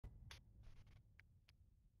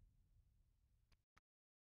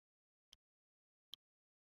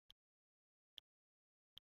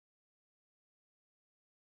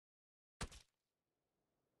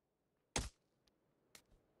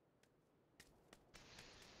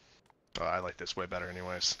Oh, I like this way better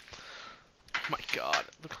anyways. My god,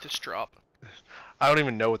 look at this drop. I don't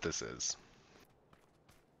even know what this is.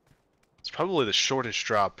 It's probably the shortest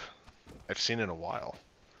drop I've seen in a while.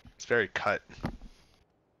 It's very cut.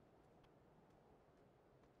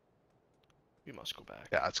 We must go back.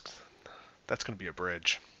 Yeah, that's gonna be a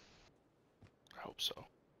bridge. I hope so.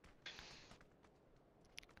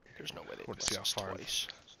 There's no way they Want to bless see how us far. twice.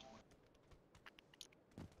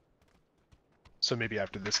 So maybe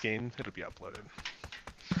after this game, it'll be uploaded.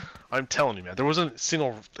 I'm telling you, man, there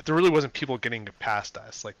really wasn't people getting past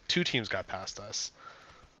us. Like 2 teams got past us.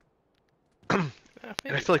 And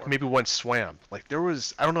I feel like maybe one swam. Like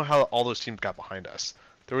I don't know how all those teams got behind us.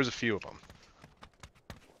 There was a few of them.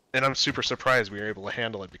 And I'm super surprised we were able to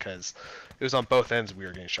handle it because it was on both ends we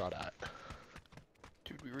were getting shot at.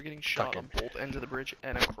 Dude, we were getting shot on both ends of the bridge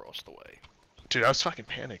and across the way. Dude, I was fucking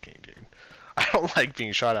panicking, dude. I don't like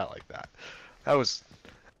being shot at like that. That was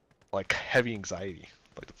like heavy anxiety,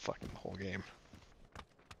 like the fucking whole game.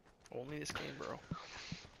 Only this game, bro.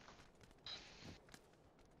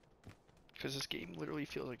 Because this game literally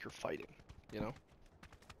feels like you're fighting, you know?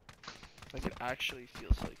 Like it actually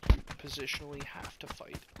feels like you positionally have to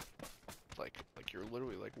fight. Like you're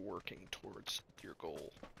literally like working towards your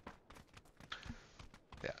goal.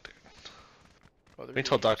 Yeah, dude. Other Wait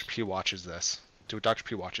until games, Dr. P watches this. Dude, Dr.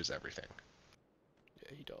 P watches everything.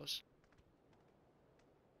 Yeah, he does.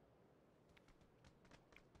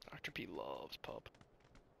 Dr. P loves pub.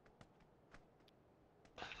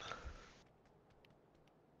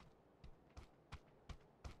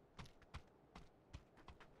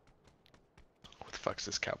 What the fuck's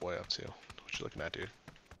this cowboy up to? What you looking at, dude?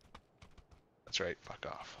 That's right, fuck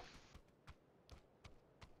off.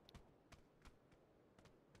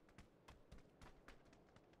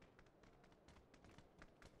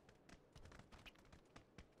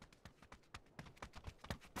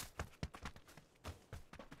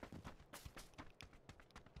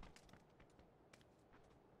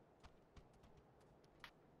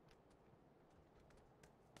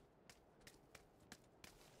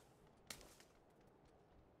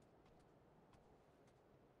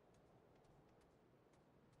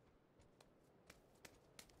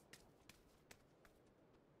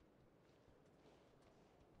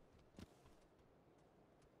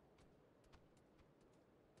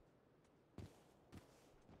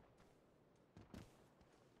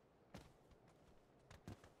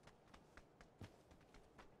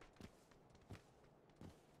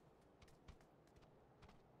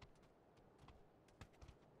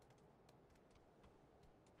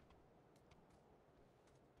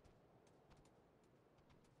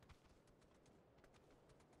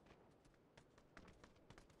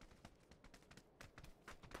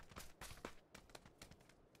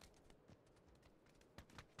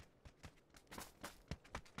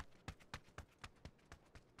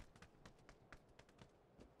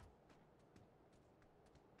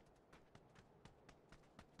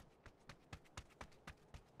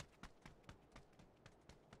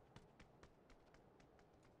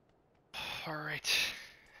 Alright,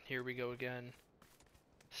 here we go again.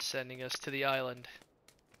 Sending us to the island.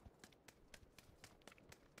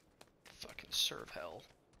 Fucking serve hell.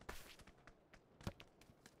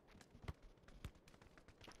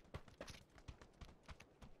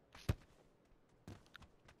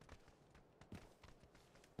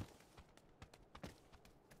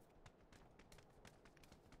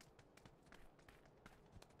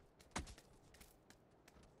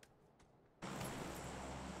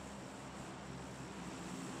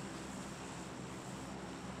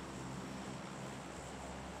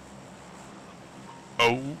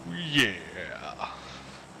 Oh yeah.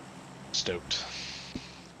 Stoked.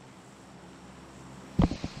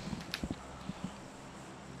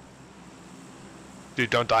 Dude,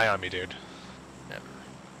 don't die on me, dude. Never.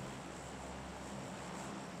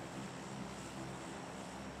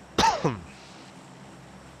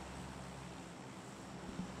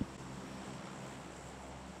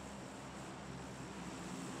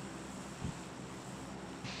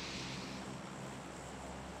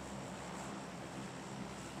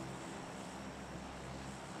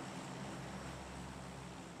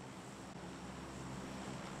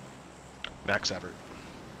 Max Everett.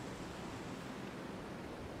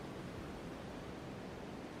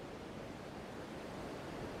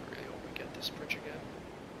 Really hope we get this bridge again.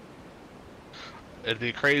 It'd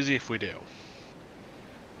be crazy if we do. I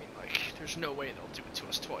mean, like, there's no way they'll do it to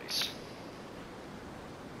us twice.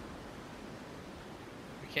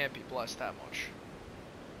 We can't be blessed that much.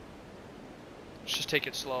 Let's just take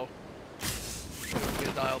it slow. We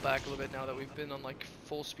gotta dial back a little bit now that we've been on like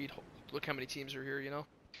full speed. Look how many teams are here, you know?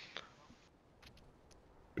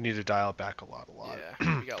 We need to dial it back a lot.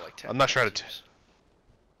 Yeah, we got like 10. I'm not sure how to. teams.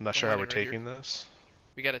 I'm not I'm sure how we're landing right taking this.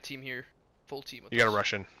 We got a team here, full team with You gotta us.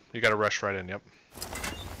 rush in. You gotta rush right in. Yep.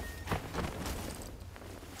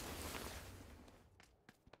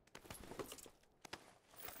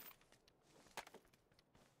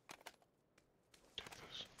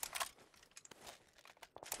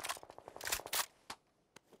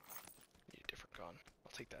 Need a different gun.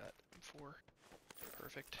 I'll take that. M4.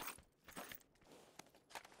 Perfect.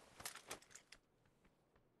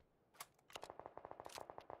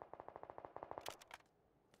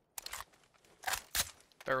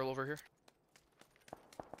 Barrel over here.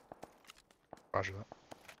 Roger that.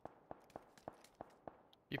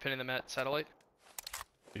 You pinning them at satellite?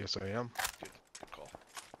 Yes, I am. Good call.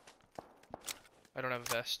 I don't have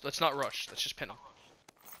a vest. Let's not rush. Let's just pin them.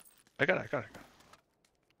 I got it. Alright.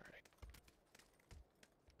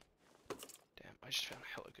 Damn, I just found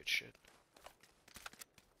hella good shit.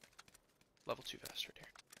 Level 2 vest right here.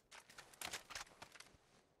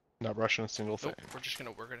 Not rushing a single thing.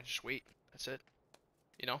 Nope, we're gonna just wait. That's it.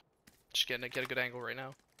 You know? Just get a good angle right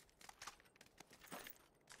now.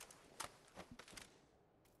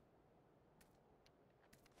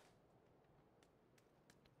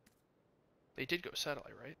 They did go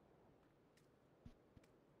satellite, right?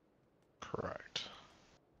 Correct.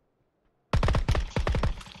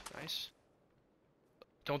 Nice.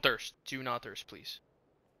 Don't thirst. Do not thirst, please.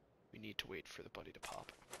 We need to wait for the buddy to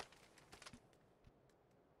pop.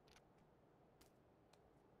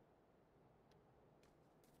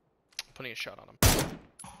 I'm putting a shot on him.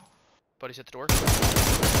 Buddy's at the door. Oh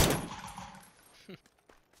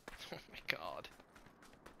my god.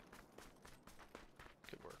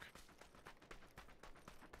 Good work.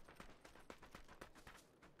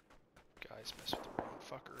 Guys mess with the wrong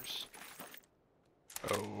fuckers.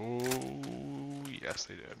 Oh, yes,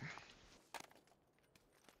 they did.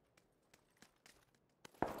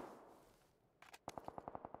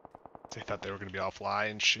 They thought they were gonna be all fly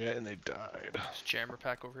and shit, and they died. There's a jammer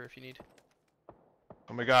pack over here if you need.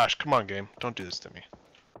 Oh my gosh, come on, game. Don't do this to me.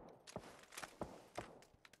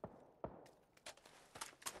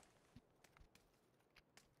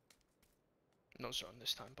 No zone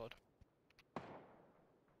this time, bud.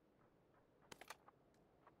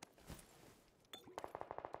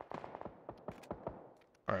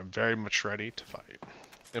 Alright, I'm very much ready to fight.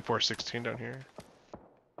 M416 down here.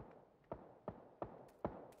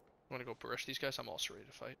 Wanna go rush these guys? I'm also ready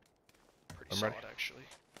to fight. Pretty I'm solid, ready. actually.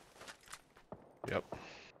 Yep.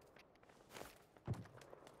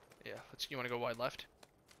 Yeah, you wanna go wide left?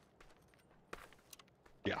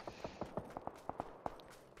 Yeah.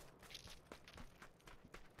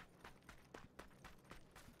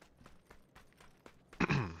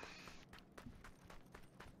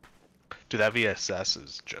 Dude, that VSS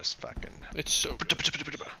is just fucking... It's so good.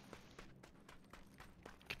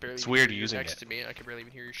 It's weird You're using next it. to me, and I can barely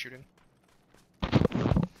even hear you shooting.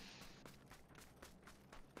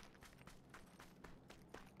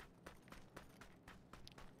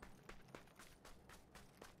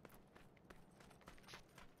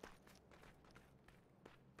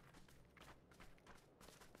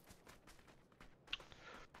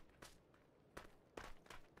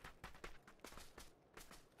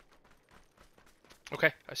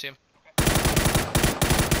 Okay, I see him.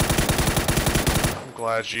 I'm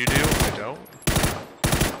glad you do. I don't.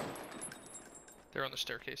 They're on the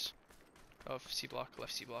staircase of C block,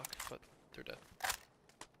 left C block, but they're dead.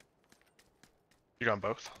 You got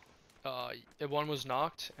both? One was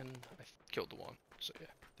knocked, and I killed the one. So yeah,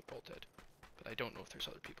 they're both dead. But I don't know if there's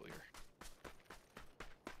other people here.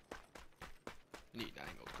 Need an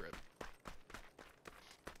angled grip.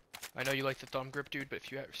 I know you like the thumb grip, dude, but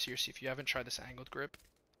if you seriously, if you haven't tried this angled grip,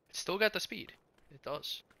 it's still got the speed. It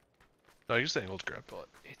does. No, I use the angled grip. But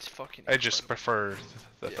it's fucking I just incredible. prefer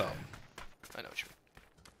the Yeah. thumb. I know what you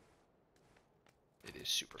mean. It is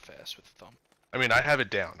super fast with the thumb. I mean, I have it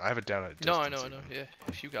down. I have it down at a distance. No, I know. even. Yeah,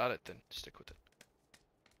 if you got it, then stick with it.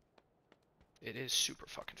 It is super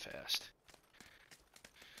fucking fast.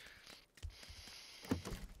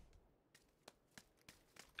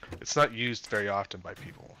 It's not used very often by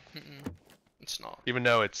people. It's not. Even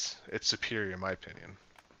though it's superior in my opinion.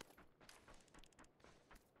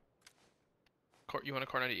 You want a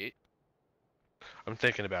Car 98? I'm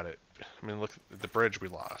thinking about it. I mean, look at the bridge we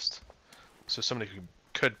lost. So somebody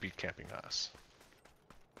could be camping us.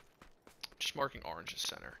 Just marking orange as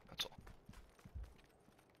center, that's all.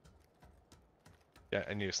 Yeah,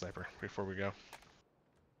 I need a sniper before we go.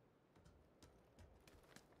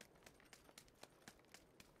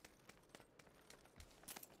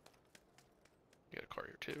 You got a car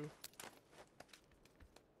here too.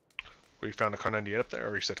 Where you found a car 98 up there,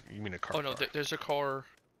 or you mean a car? Oh no, there's a car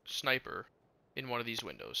sniper in one of these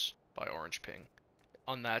windows by orange ping.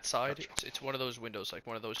 On that side, Gotcha. it's one of those windows, like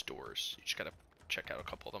one of those doors. You just gotta check out a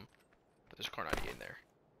couple of them. But there's a car 98 in there.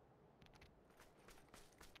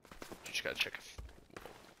 You just gotta check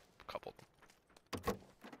a couple.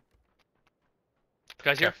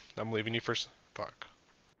 Guys here? I'm leaving you first. Fuck.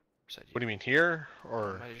 You? What do you mean, here?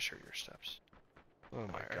 Or... I might just heard your steps. Oh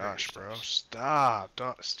my I heard gosh, your bro. steps. Stop.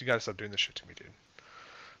 You gotta stop doing this shit to me, dude.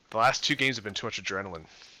 The last 2 games have been too much adrenaline.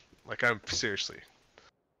 Like, seriously.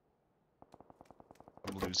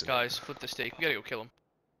 I'm losing Guys, flip the stake. We gotta go kill them.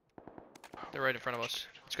 They're right in front of us.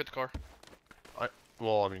 Let's get the car.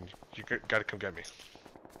 Well, I mean, you gotta come get me.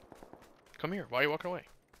 Come here. Why are you walking away?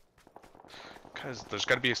 Because there's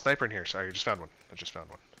gotta be a sniper in here. Sorry, I just found one.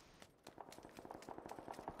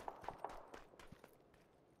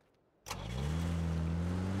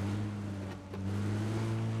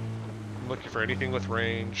 I'm looking for anything with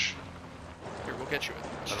range. Here, we'll get you it.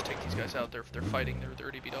 Let's just take these guys out. They're fighting. They're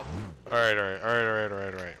already beat up.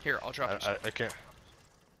 Alright. Here, I'll drop you. I can't.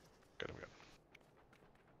 Good, I'm good.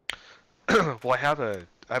 Well, I have a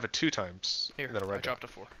 2 times. Here, That'll I write down. dropped a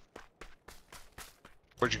 4.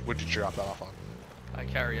 Where'd you drop that off on? I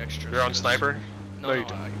carry extras. You're on sniper? No, you no,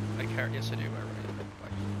 don't. I carry. Yes, I do. I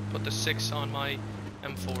put the 6 on my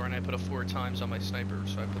M4 and I put a 4 times on my sniper.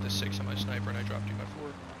 So I put the 6 on my sniper and I dropped you by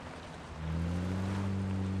 4.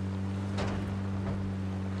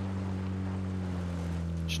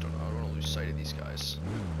 Just don't know. I don't want to lose sight of these guys.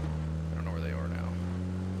 I don't know where they are now.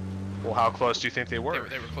 Well, how close do you think they were?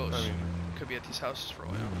 They were close. I mean, Could be at these houses for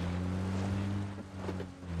all I know.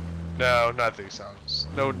 no, not these houses.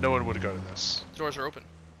 No one would go to this. The doors are open.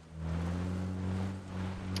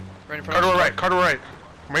 Right in front Car of to us. right, car to right.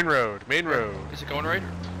 Main road. Is it going right?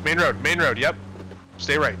 Main road, yep.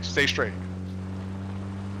 Stay right, stay straight.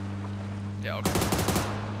 Yeah, okay.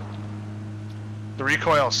 The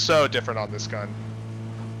recoil is so different on this gun.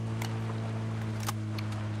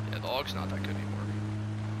 Yeah, the log's not that good anymore.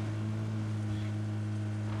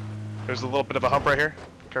 There's a little bit of a hump right here.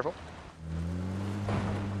 Careful.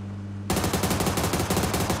 The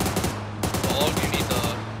log, you need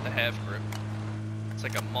the half grip. It's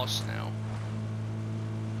like a must now.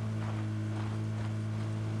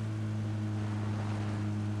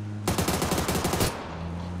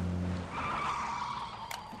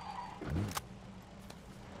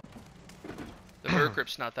 The bird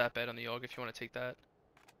grip's not that bad on the AUG if you want to take that.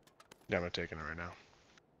 Yeah, I'm not taking it right now.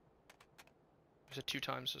 There's a 2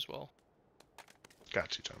 times as well. Got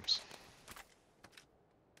 2 times.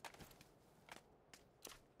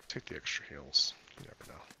 Take the extra heals. You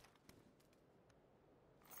never know.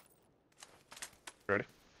 Ready?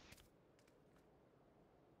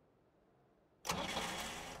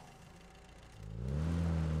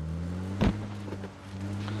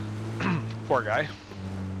 Poor guy.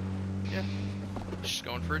 Yeah. Just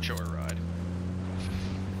going for a joyride.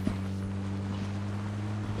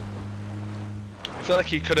 I feel like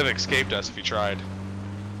he could have escaped us if he tried.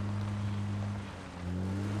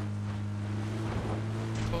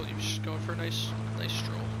 Well, he was just going for a nice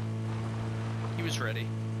stroll. He was ready.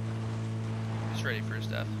 He was ready for his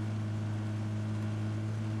death.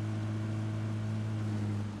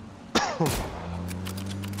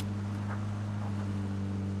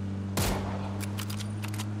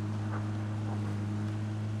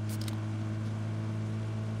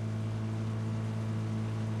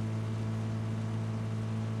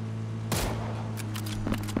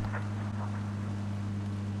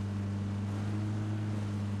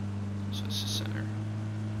 So this is center.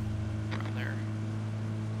 Down there.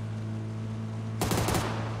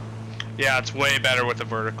 Yeah, it's way better with the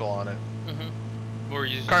vertical on it. Mm-hmm. What were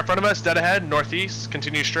you using? Car in front of us, dead ahead, northeast,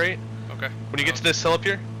 continue straight. Okay. When you get to this hill up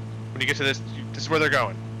here, this is where they're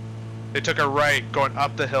going. They took a right, going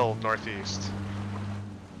up the hill, northeast.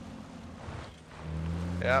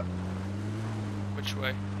 Yep. Which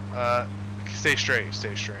way? Stay straight.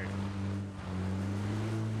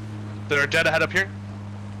 They're dead ahead up here.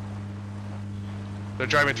 They're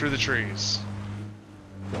driving through the trees.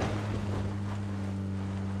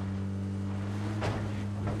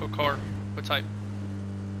 What car? What type?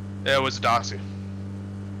 Yeah, it was a Doxy.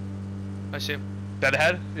 I see him. Dead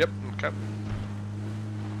ahead? Yep. Okay.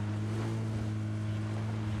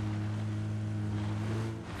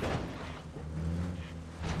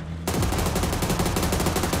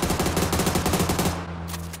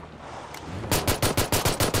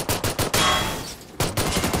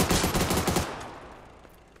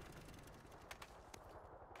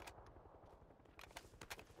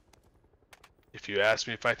 If you ask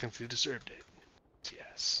me if I think they deserved it, it's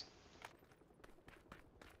yes.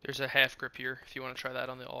 There's a half grip here if you want to try that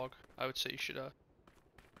on the AUG. I would say you should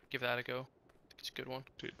give that a go. It's a good one.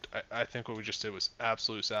 Dude, I think what we just did was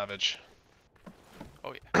absolute savage.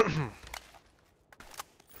 Oh yeah. Does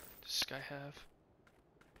this guy have?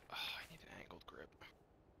 Oh, I need an angled grip.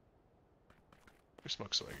 Who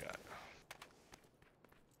smokes do I got?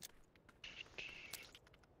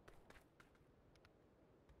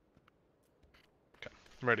 Okay,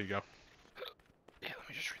 I'm ready to go. Yeah, let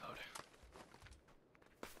me just reload.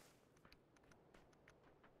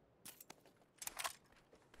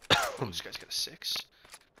 Oh, this guy's got a 6.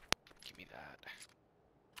 Give me that.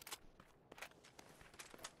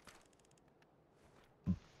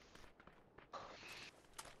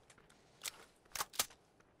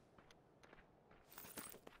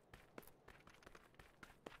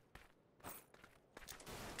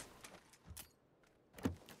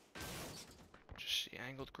 Just see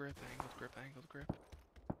angled grip, angled grip, angled grip.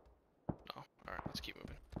 Oh, alright, let's keep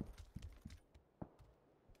moving.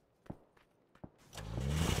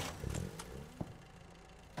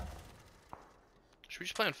 Should we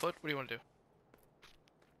just play on foot? What do you want to do?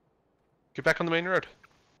 Get back on the main road.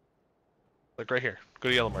 Like right here. Go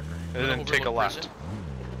to yellow marker. And then take a left.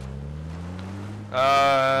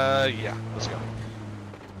 Yeah, let's go.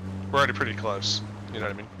 We're already pretty close. You know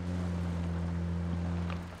what I mean?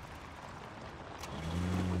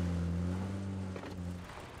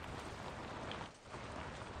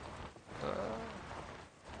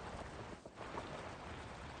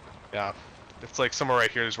 Yeah. It's like somewhere right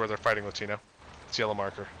here is where they're fighting Latino. It's yellow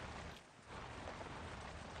marker.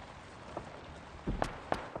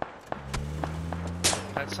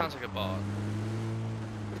 That sounds like a bot.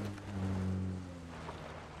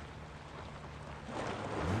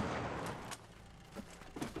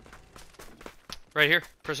 Right here,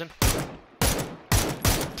 prison.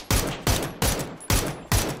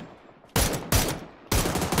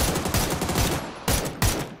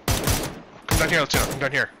 Come down here, Latino. Come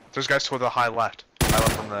down here. There's guys toward the high left. High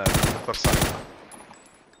left on the cliff side.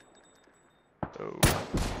 Oh.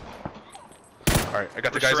 Alright, I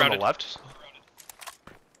got the guys on the left.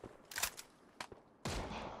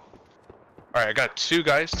 Alright, I got 2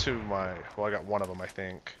 guys to my... Well, I got one of them, I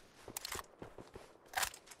think.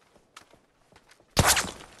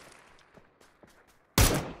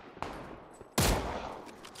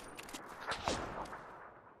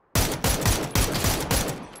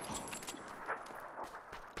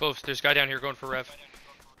 Close. There's a guy down here going for rev.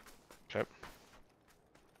 Okay.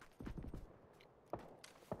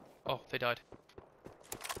 Oh, they died.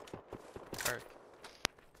 Alright.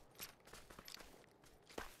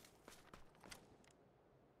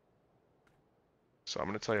 So I'm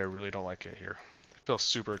gonna tell you, I really don't like it here. I feel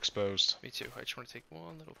super exposed. Me too. I just want to take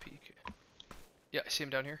one little peek. Yeah, I see him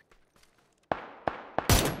down here.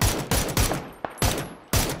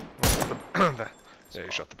 Yeah, you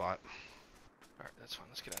shot the bot. Alright, that's fine.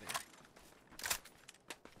 Let's get out of here.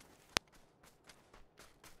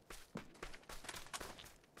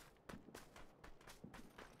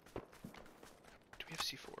 Do we have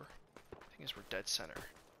C4? Thing is, we're dead center.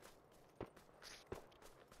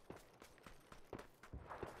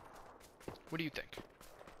 What do you think?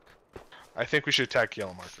 I think we should attack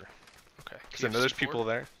yellow marker. Okay. Because I know there's C4? people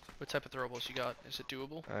there. What type of throwables you got? Is it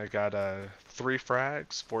doable? I got 3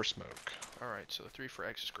 frags, 4 smoke. Alright, so the 3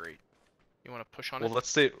 frags is great. You want to push on Well, it? let's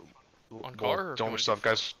stay. On car, or don't can we we still do have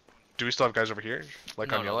guys? Do we still have guys over here? Like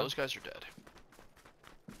no, on no, yellow? those guys are dead.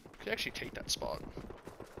 Could actually take that spot.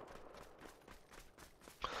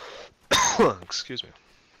 Excuse me.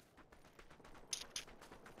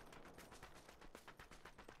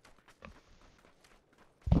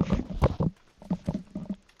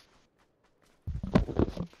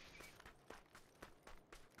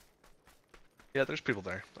 Yeah, there's people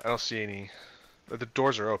there. I don't see any. The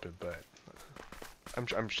doors are open, but I'm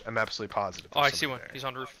absolutely positive. Oh, I there's see one. somebody there. He's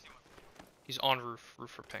on roof. He's on roof. Roof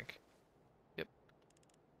for pink. Yep.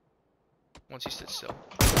 Once he sits still.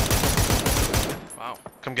 Wow.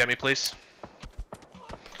 Come get me, please.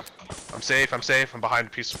 I'm safe. I'm safe. I'm behind a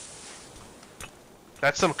piece.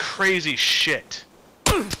 That's some crazy shit.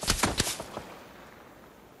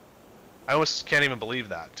 I almost can't even believe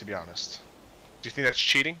that, to be honest. Do you think that's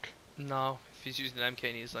cheating? No, if he's using an MK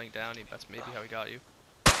and he's laying down, that's maybe how he got you.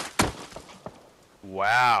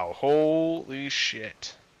 Wow. Holy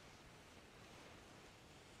shit.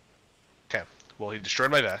 Okay. Well, he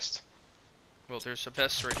destroyed my vest. Well, there's a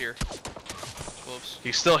vest right here. Close.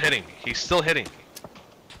 He's still hitting me. He's still hitting me.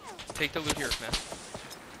 Take the loot here, man.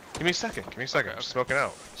 Give me a second. Give me a second. Okay, I'm just okay. smoking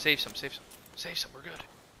out. Save some, save some. Save some, we're good.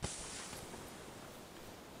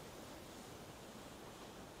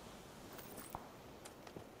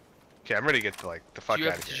 Okay, I'm ready to get the, like, the fuck out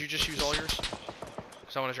of here. Did you just use all yours?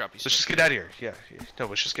 Because I want to drop you. Let's just get out of here. Yeah. No,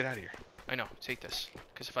 let's just get out of here. I know. Take this.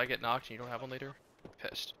 Because if I get knocked and you don't have one later, I'm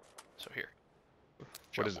pissed. So here.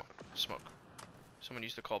 What is it? Smoke. Someone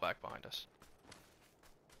used the callback behind us.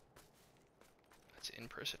 That's in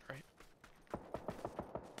prison, right?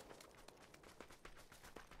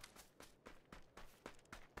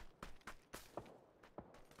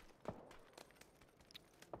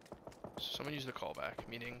 So someone used the callback,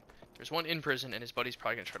 meaning there's one in prison and his buddy's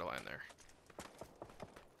probably gonna try to land there.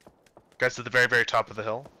 Guys at the very, very top of the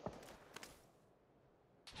hill.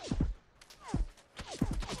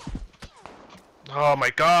 Oh my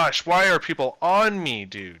gosh, why are people on me,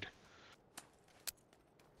 dude?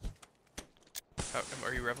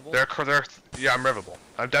 Are you revable? Yeah, I'm revable.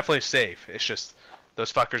 I'm definitely safe. It's just,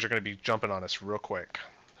 those fuckers are gonna be jumping on us real quick.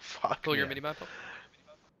 Fuck. Pull your mini-map up.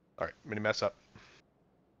 Alright, mini-map's up.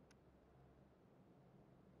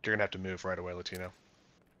 You're gonna have to move right away, Latino.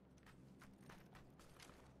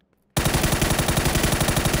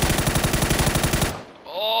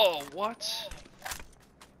 Oh, what?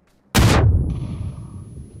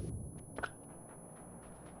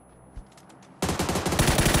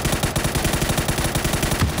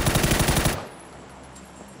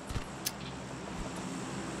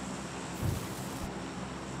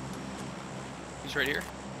 He's right here.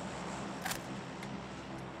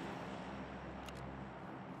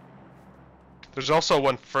 There's also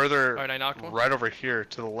one further, Alright, I knocked one. right over here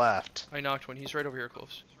to the left. I knocked one. He's right over here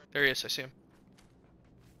close. There he is. I see him.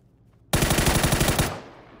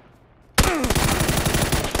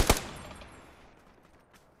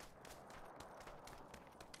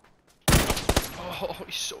 Oh,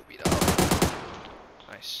 he's so beat up.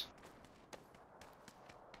 Nice.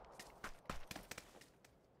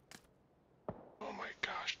 Oh my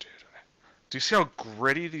gosh, dude. Do you see how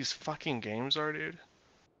gritty these fucking games are, dude?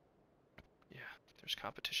 Yeah, there's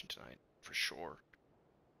competition tonight, for sure.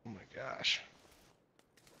 Oh my gosh.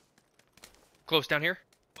 Close down here.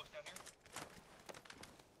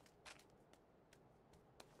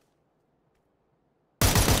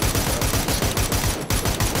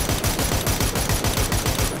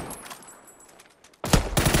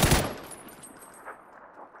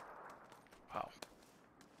 Wow.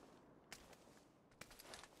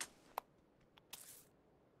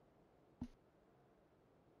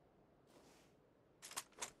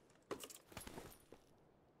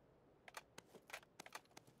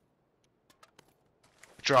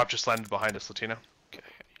 Drop just landed behind us, Latino. Okay,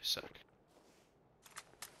 I need a sec.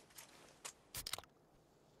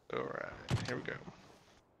 Alright, here we go.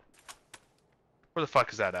 Where the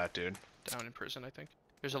fuck is that at, dude? Down in prison, I think.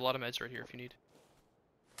 There's a lot of meds right here if you need.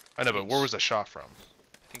 I know, but where was the shot from?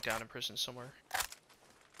 I think down in prison somewhere.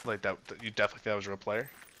 Like, that you definitely think that was a real player?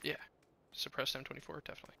 Yeah. Suppressed M24,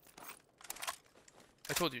 definitely.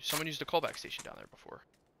 I told you, someone used a callback station down there before.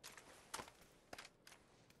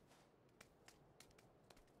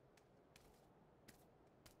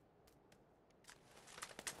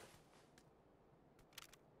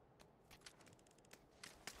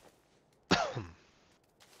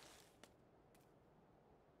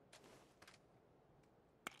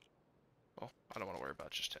 Oh, I don't want to worry about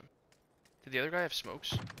just him. Did the other guy have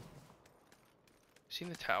smokes? Seen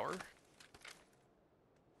the tower?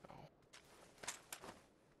 Oh.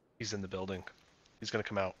 He's in the building. He's gonna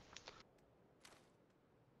come out.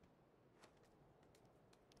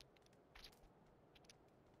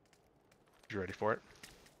 You ready for it?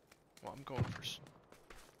 Well, I'm going for...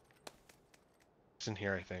 It's in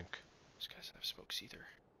here, I think. This guy doesn't have smokes either.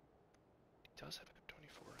 He does have an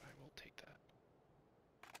M24, and I will take that.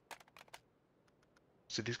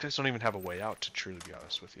 See, these guys don't even have a way out, to truly be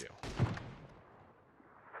honest with you.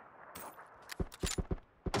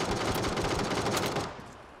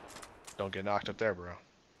 Don't get knocked up there, bro.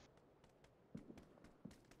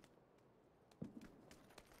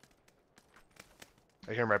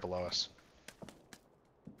 I hear him right below us.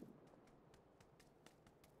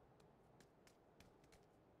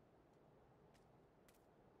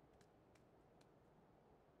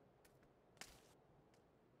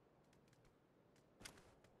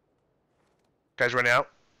 Guys running out.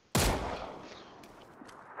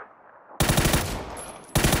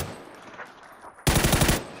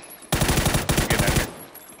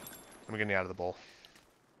 I'm getting out of the bowl.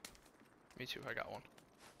 Me too, I got one.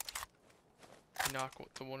 Knock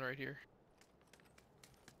the one right here.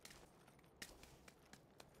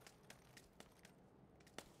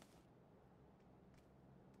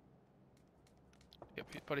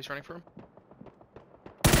 Yep, his buddy's running for him.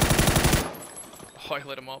 Oh, I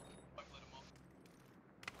lit him up.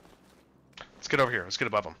 get over here. Let's get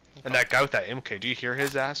above him. Okay. And that guy with that MK, do you hear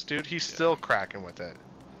his ass, dude? He's still cracking with it.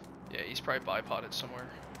 Yeah, he's probably bipoded somewhere.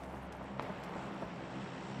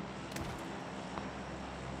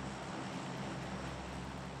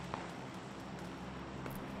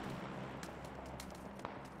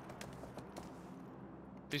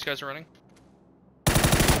 These guys are running. 1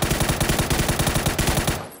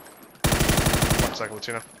 second,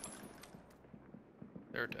 Latino.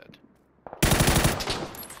 They're dead.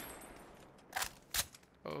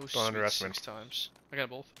 Oh, Don't sweet, underestimate 6 times. I got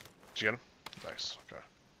both. Did you get him? Nice. Okay.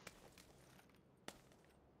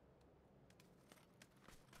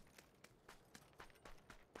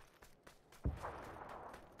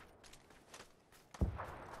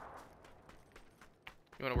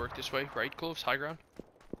 You want to work this way, right, Cloves? High ground?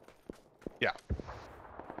 Yeah.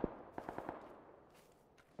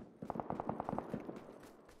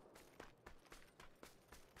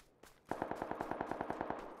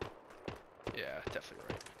 Yeah, definitely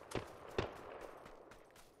right.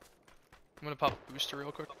 I'm gonna pop a booster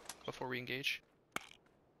real quick before we engage.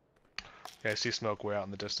 Yeah, I see smoke way out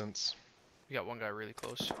in the distance. We got one guy really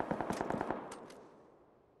close.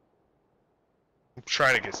 I'm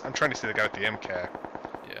trying to see the guy with the MK.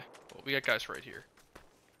 Yeah, well, we got guys right here.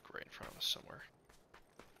 Right in front of us somewhere.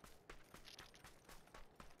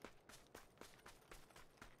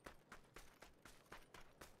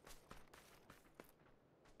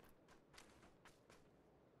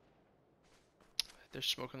 They're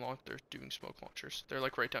they're doing smoke launchers. They're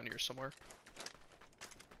like right down here somewhere.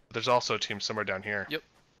 There's also a team somewhere down here. Yep.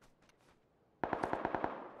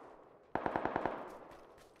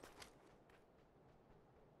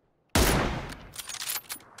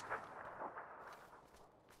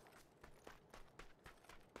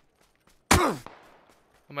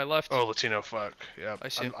 On my left. Oh, Latino, fuck. Yeah, I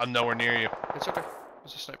see him. I'm nowhere near you. It's okay.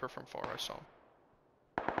 There's a sniper from far. I saw him.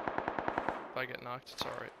 If I get knocked, it's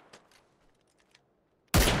alright.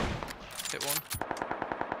 Hit one.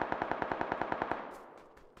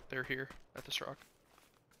 They're here at this rock.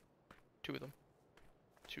 2 of them.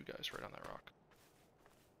 2 guys right on that rock.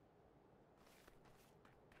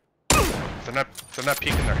 They're not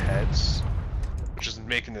peeking their heads, which is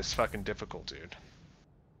making this fucking difficult, dude.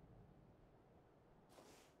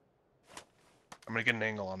 I'm gonna get an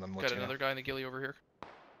angle on them. Got Latino. another guy in the ghillie over here.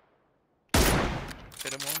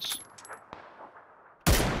 Hit him once.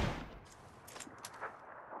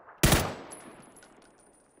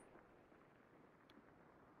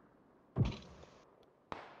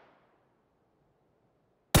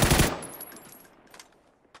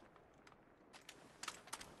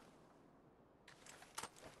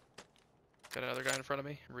 Got another guy in front of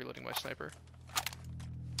me. I'm reloading my sniper.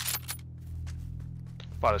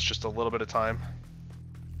 But it's just a little bit of time.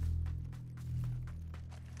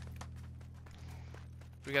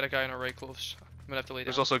 We got a guy in our right close. I'm gonna have to lay down.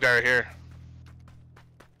 There's also a guy right here.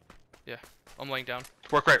 Yeah, I'm laying down.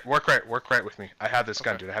 Work right with me. I have this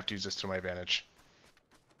gun, Okay. dude. I have to use this to my advantage.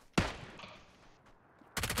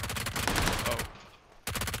 Oh.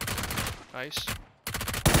 Nice.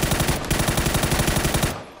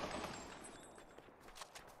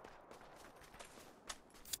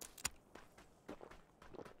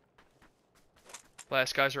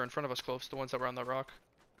 Last guys are in front of us, close. The ones that were on the rock.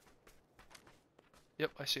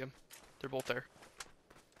 Yep, I see them. They're both there.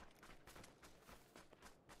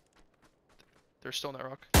 They're still in that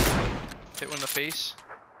rock. Hit one in the face.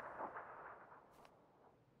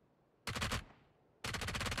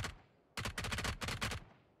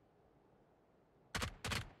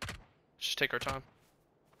 Just take our time.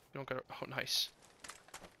 We don't gotta. Oh, nice.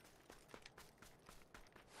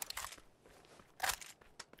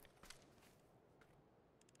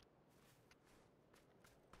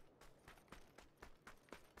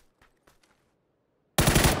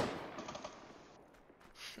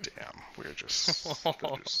 Damn, we're just.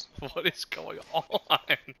 What is going on?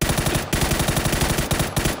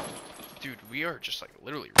 Dude, we are just like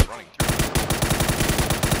literally running through.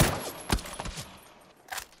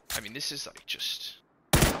 I mean, this is like just.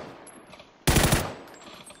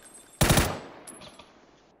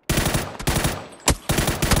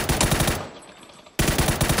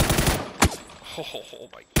 Oh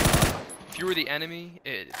my god. If you were the enemy,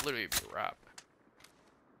 it'd literally be a wrap.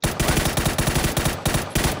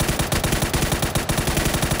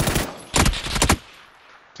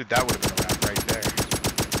 Dude, that would have been a wrap right there.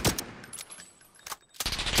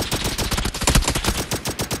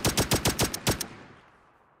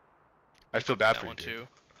 I feel bad That for you, one dude. too.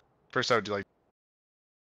 First I would do like